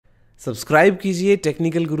Subscribe कीजिए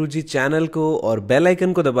technical गुरुजी channel को और बेल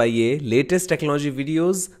आइकन को दबाइए लेटेस्ट टेक्नोलॉजी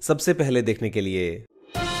वीडियोस सबसे पहले देखने के लिए।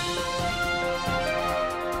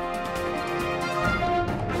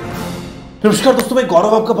 नमस्कार दोस्तों, मैं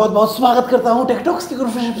गौरव आपका बहुत बहुत स्वागत करता हूं टेकटॉक्स के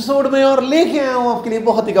फ्रेश एपिसोड में और लेके आया हूं आपके लिए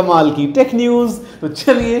बहुत ही कमाल की टेक न्यूज। तो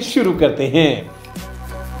चलिए शुरू करते हैं।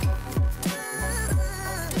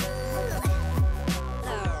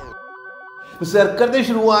 तो सर करते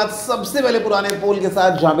शुरुआत सबसे पहले पुराने पोल के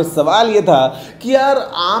साथ, जहां पे सवाल ये था कि यार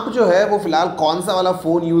आप जो है वो फिलहाल कौन सा वाला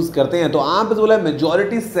फोन यूज करते हैं। तो आप बोला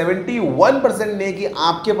मेजॉरिटी 71% ने कि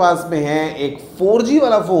आपके पास में है एक 4G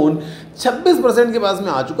वाला फोन, 26% के पास में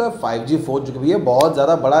आ चुका है 5G फोन, जो कि भैया बहुत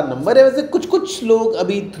ज़्यादा बड़ा नंबर है। वैसे कुछ लोग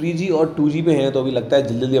अभी 3G और 2G पे हैं, तो अभी लगता है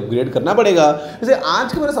जल्दी जल्दी अपग्रेड करना पड़ेगा। वैसे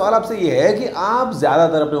आज का मेरा सवाल आपसे ये है कि आप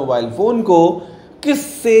ज़्यादातर अपने मोबाइल फ़ोन को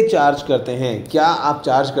किससे चार्ज करते हैं? क्या आप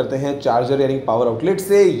चार्ज करते हैं चार्जर यानी पावर आउटलेट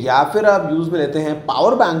से, या फिर आप यूज़ में लेते हैं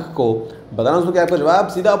पावर बैंक को? बताना उसको क्या आपका जवाब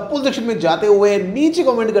सीधा अपोज सेक्शन में जाते हुए नीचे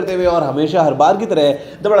कमेंट करते हुए, और हमेशा हर बार की तरह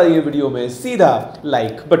दबाइए वीडियो में सीधा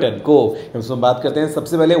लाइक बटन को। हम बात करते हैं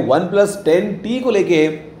सबसे पहले OnePlus 10T को लेके।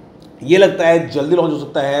 ये लगता है जल्दी लॉन्च हो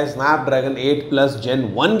सकता है स्नैपड्रैगन 8 Plus Gen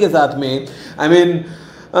 1 के साथ में।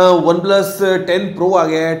 OnePlus 10 Pro आ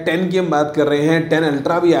गया है, 10 की हम बात कर रहे हैं, 10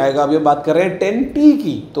 Ultra भी आएगा। अभी हम बात कर रहे हैं 10T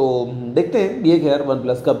की। तो देखते हैं ये खैर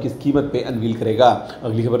OnePlus कब किस कीमत पे अनवील करेगा।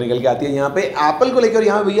 अगली खबर निकल के आती है यहाँ पे एप्पल को लेकर।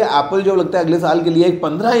 यहाँ भैया एप्पल जो लगता है अगले साल के लिए एक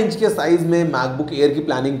 15 इंच के साइज में मैकबुक एयर की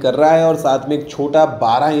प्लानिंग कर रहा है, और साथ में एक छोटा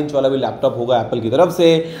 12 इंच वाला भी लैपटॉप होगा एप्पल की तरफ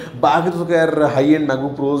से। बाकी तो खैर हाई एंड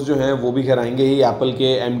मैकबुक प्रोज जो हैं वो भी खैर आएंगे ही एप्पल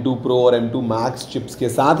के M2 Pro और M2 Max चिप्स के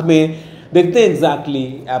साथ में। देखते हैं एग्जैक्टली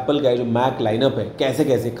एप्पल का जो मैक लाइनअप है कैसे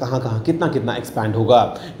कैसे कहाँ कितना एक्सपैंड होगा।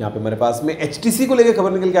 यहाँ पे हमारे पास में HTC को लेकर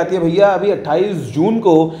खबर निकल के आती है भैया। अभी 28 जून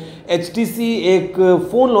को HTC एक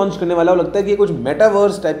फ़ोन लॉन्च करने वाला है। लगता है कि कुछ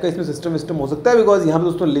मेटावर्स टाइप का इसमें सिस्टम हो सकता है, बिकॉज यहाँ पे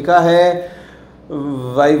दोस्तों लिखा है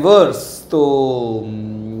वाइवर्स। तो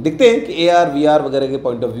देखते हैं कि AR VR वगैरह के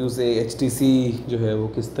पॉइंट ऑफ व्यू से HTC जो है वो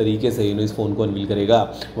किस तरीके से इस फ़ोन को अनवील करेगा।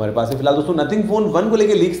 हमारे पास में फिलहाल दोस्तों नथिंग फ़ोन 1 को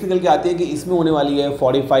लेके लीक्स निकल के आती है कि इसमें होने वाली है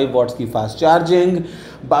 45 वॉट्स की फास्ट चार्जिंग।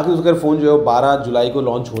 बाकी उसका फ़ोन जो है 12 जुलाई को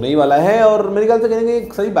लॉन्च होने ही वाला है, और मेरे ख्याल से कहेंगे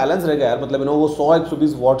एक सही बैलेंस रहेगा यार। मतलब वो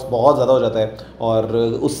 100-120 वॉट्स बहुत ज़्यादा हो जाता है, और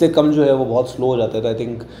उससे कम जो है वो बहुत स्लो हो जाता है। तो I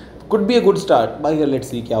think could be a good start. बाकी लेट्स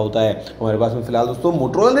सी क्या होता है। हमारे पास में फिलहाल दोस्तों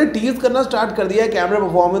मोटरोला ने टीज करना स्टार्ट कर दिया है कैमरा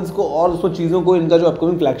परफॉर्मेंस को और दोस्तों चीज़ों को, इनका जो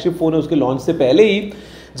अपकमिंग फ्लैगशिप फोन है उसके लॉन्च से पहले ही,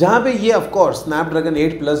 जहाँ पे ये ऑफकोर्स स्नैपड्रैगन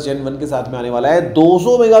 8 Plus Gen 1 के साथ में आने वाला है।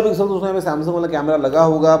 200 मेगापिक्सल दोस्तों यहाँ पे सैमसंग वाला कैमरा लगा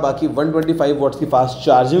होगा। बाकी 125 वॉट्स की फास्ट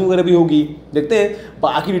चार्जिंग वगैरह भी होगी। देखते हैं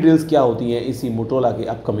बाकी डिटेल्स क्या होती हैं इसी मोटरोला के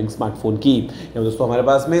अपकमिंग स्मार्टफोन की। यहाँ दोस्तों हमारे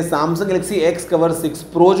पास में Samsung Galaxy X Cover 6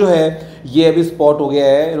 Pro जो है ये अभी स्पॉट हो गया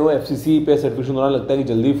है। FCC पे सर्टिफिकेशन दौरान लगता है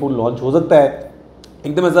कि जल्दी फोन लॉन्च हो सकता है।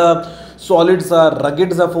 एकदम ऐसा सॉलिड सा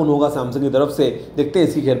रगेड सा फोन होगा सैमसंग की तरफ से। देखते हैं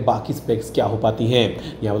इसकी खैर बाकी स्पेक्स क्या हो पाती हैं।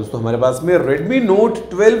 यहाँ दोस्तों हमारे पास में Redmi Note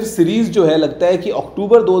 12 सीरीज जो है लगता है कि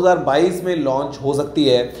अक्टूबर 2022 में लॉन्च हो सकती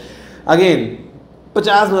है। अगेन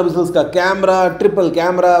 50 मेगापिक्सल का camera, triple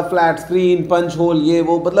camera, flat screen, punch hole, ये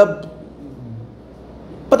वो, मतलब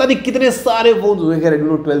पता नहीं कितने सारे फोन हुए हैं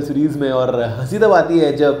Redmi Note 12 सीरीज में। और हंसी तब आती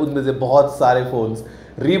है जब उनमें से बहुत सारे फोन्स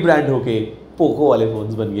रीब्रांड होके पोको वाले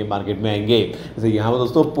फोन्स बन के मार्केट में आएंगे। जैसे यहाँ पर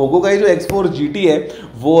दोस्तों पोको का ही जो X4 GT है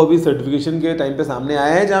वो अभी सर्टिफिकेशन के टाइम पे सामने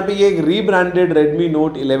आया है, जहाँ पे ये एक rebranded Redmi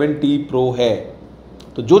Note 11T Pro है।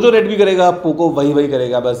 तो जो रेडमी करेगा पोको वही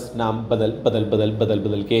करेगा, बस नाम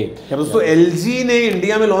बदल के। दोस्तों LG ने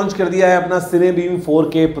इंडिया में लॉन्च कर दिया है अपना सिनेबीम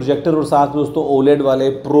 4K प्रोजेक्टर, और साथ में दोस्तों OLED वाले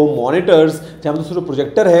प्रो मॉनिटर्स। जहाँ दोस्तों जो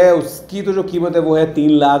प्रोजेक्टर है उसकी तो जो कीमत है वो है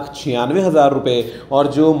 3,96,000 रुपये, और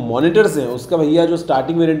जो मॉनिटर्स हैं उसका भैया जो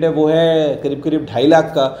स्टार्टिंग वेरिएंट है वो है करीब 2.5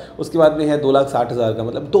 लाख का। उसके बाद में है 2,60,000 का,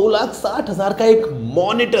 मतलब 2,60,000 का एक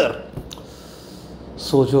मॉनिटर।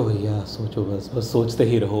 सोचो भैया सोचो, बस सोचते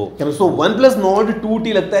ही रहो। दोस्तों OnePlus Nord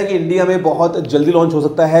 2T लगता है कि इंडिया में बहुत जल्दी लॉन्च हो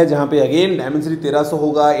सकता है, जहां पे अगेन डायमेंसिटी 1300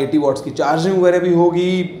 होगा, 80 वॉट्स की चार्जिंग वगैरह भी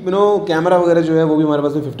होगी। कैमरा वगैरह जो है वो भी हमारे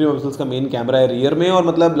पास में 50 मेगापिक्सल का मेन कैमरा है रियर में, और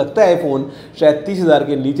मतलब लगता है फोन शायद 30,000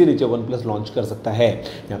 के नीचे OnePlus लॉन्च कर सकता है।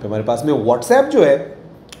 यहाँ पे हमारे पास में WhatsApp जो है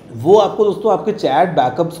वो आपको दोस्तों आपके चैट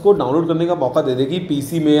बैकअप्स को डाउनलोड करने का मौका दे देगी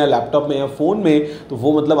पीसी में या लैपटॉप में या फ़ोन में। तो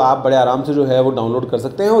वो मतलब आप बड़े आराम से जो है वो डाउनलोड कर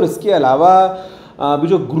सकते हैं। और इसके अलावा अभी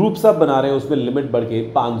जो ग्रुप्स आप बना रहे हैं उसमें लिमिट बढ़ के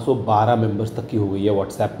 512 मेंबर्स तक की हो गई है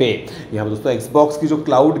व्हाट्सएप पे। यहाँ पे दोस्तों एक्सबॉक्स की जो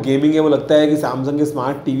क्लाउड गेमिंग है वो लगता है कि सैमसंग के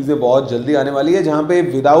स्मार्ट टीवी से बहुत जल्दी आने वाली है, जहाँ पे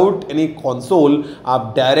विदाउट एनी कंसोल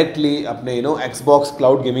आप डायरेक्टली अपने एक्सबॉक्स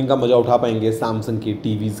क्लाउड गेमिंग का मजा उठा पाएंगे सैमसंग की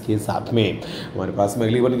टीवीज़ के साथ में। हमारे पास में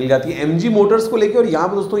अगली बार निकल जाती है MG मोटर्स को लेकर, और यहाँ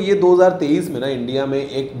पर दोस्तों ये 2023 में ना इंडिया में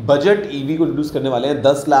एक बजट ईवी को इंट्रोड्यूस करने वाले हैं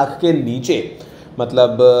 10 लाख के नीचे।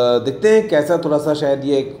 मतलब देखते हैं कैसा, थोड़ा सा शायद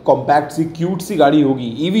ये कॉम्पैक्ट सी क्यूट सी गाड़ी होगी,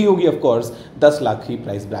 ईवी होगी ऑफ कोर्स, 10 लाख की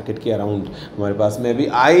प्राइस ब्रैकेट के अराउंड हमारे पास में। अभी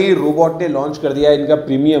आई रोबोट ने लॉन्च कर दिया है इनका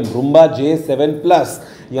प्रीमियम रूम्बा J7+।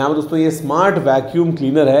 यहाँ पर दोस्तों ये स्मार्ट वैक्यूम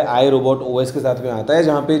क्लीनर है, आई रोबोट ओएस के साथ में आता है,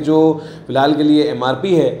 जहाँ पे जो फिलहाल के लिए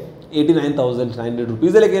MRP है 89,900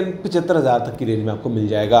 रुपीज़ है, लेकिन 75,000 तक की रेंज में आपको मिल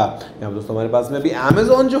जाएगा। यहाँ पर दोस्तों हमारे पास में अभी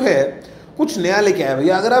अमेजोन जो है कुछ नया लेके आया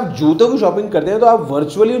भैया। अगर आप जूतों की शॉपिंग करते हैं तो आप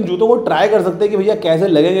वर्चुअली उन जूतों को ट्राई कर सकते हैं कि भैया कैसे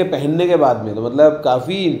लगेंगे पहनने के बाद में। तो मतलब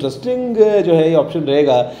काफ़ी इंटरेस्टिंग जो है ये ऑप्शन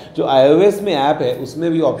रहेगा। जो iOS में ऐप है उसमें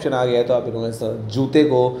भी ऑप्शन आ गया है, तो आप इन्होंने जूते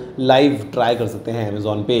को लाइव ट्राई कर सकते हैं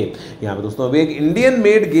अमेजोन पे। यहाँ पे दोस्तों अभी एक इंडियन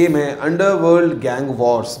मेड गेम है underworld gang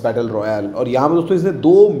Wars battle royal, और यहाँ पे दोस्तों इसने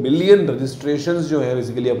 2 मिलियन रजिस्ट्रेशन जो है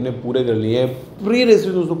बेसिकली अपने पूरे कर लिए हैं, प्री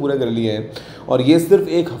रजिस्ट्रेशन दोस्तों पूरे कर लिए हैं, और ये सिर्फ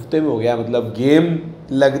एक हफ्ते में हो गया। मतलब गेम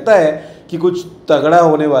लगता है कि कुछ तगड़ा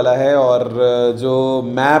होने वाला है, और जो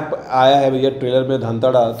मैप आया है भैया ट्रेलर में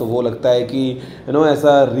धनतड़ा, तो वो लगता है कि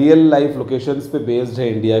ऐसा रियल लाइफ लोकेशंस पे बेस्ड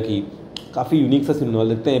है इंडिया की। काफ़ी यूनिक सा सिनेमा,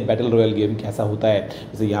 देखते हैं बैटल रॉयल गेम कैसा होता है।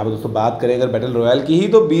 जैसे यहाँ पर दोस्तों बात करें अगर बैटल रॉयल की ही,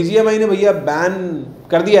 तो BGMI ने भैया बैन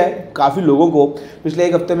कर दिया है काफ़ी लोगों को। पिछले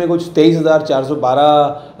एक हफ्ते में कुछ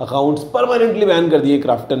 23,412 अकाउंट्स परमानेंटली बैन कर दिए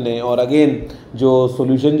क्राफ्टन ने। और अगेन जो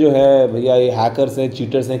सोल्यूशन जो है भैया, ये हैकर्स हैं,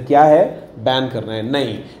 चीटर्स हैं, क्या है, बैन करना है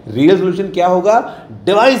नहीं। रियल सोल्यूशन क्या होगा,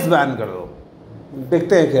 डिवाइस बैन कर दो।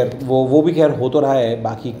 देखते हैं, खैर वो भी खैर हो तो रहा है,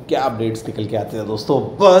 बाकी क्या अपडेट्स निकल के आते हैं दोस्तों।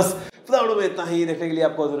 बस वीडियो में इतना ही, देखने के लिए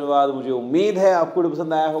आपको धन्यवाद। मुझे उम्मीद है आपको वीडियो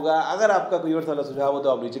पसंद आया होगा। अगर आपका कोई और सलाह सुझाव हो तो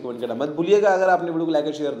आप नीचे कमेंट करना मत भूलिएगा। अगर आपने वीडियो को लाइक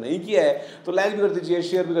और शेयर नहीं किया है तो लाइक भी कर दीजिए,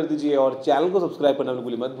 शेयर भी कर दीजिए, और चैनल को सब्सक्राइब करना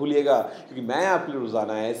बिल्कुल मत भूलिएगा, क्योंकि मैं आपके लिए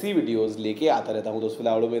रोजाना ऐसी वीडियोस लेके आता रहता हूँ। दोस्तों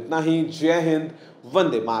फिलहाल में इतना ही। जय हिंद,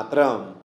 वंदे मातरम।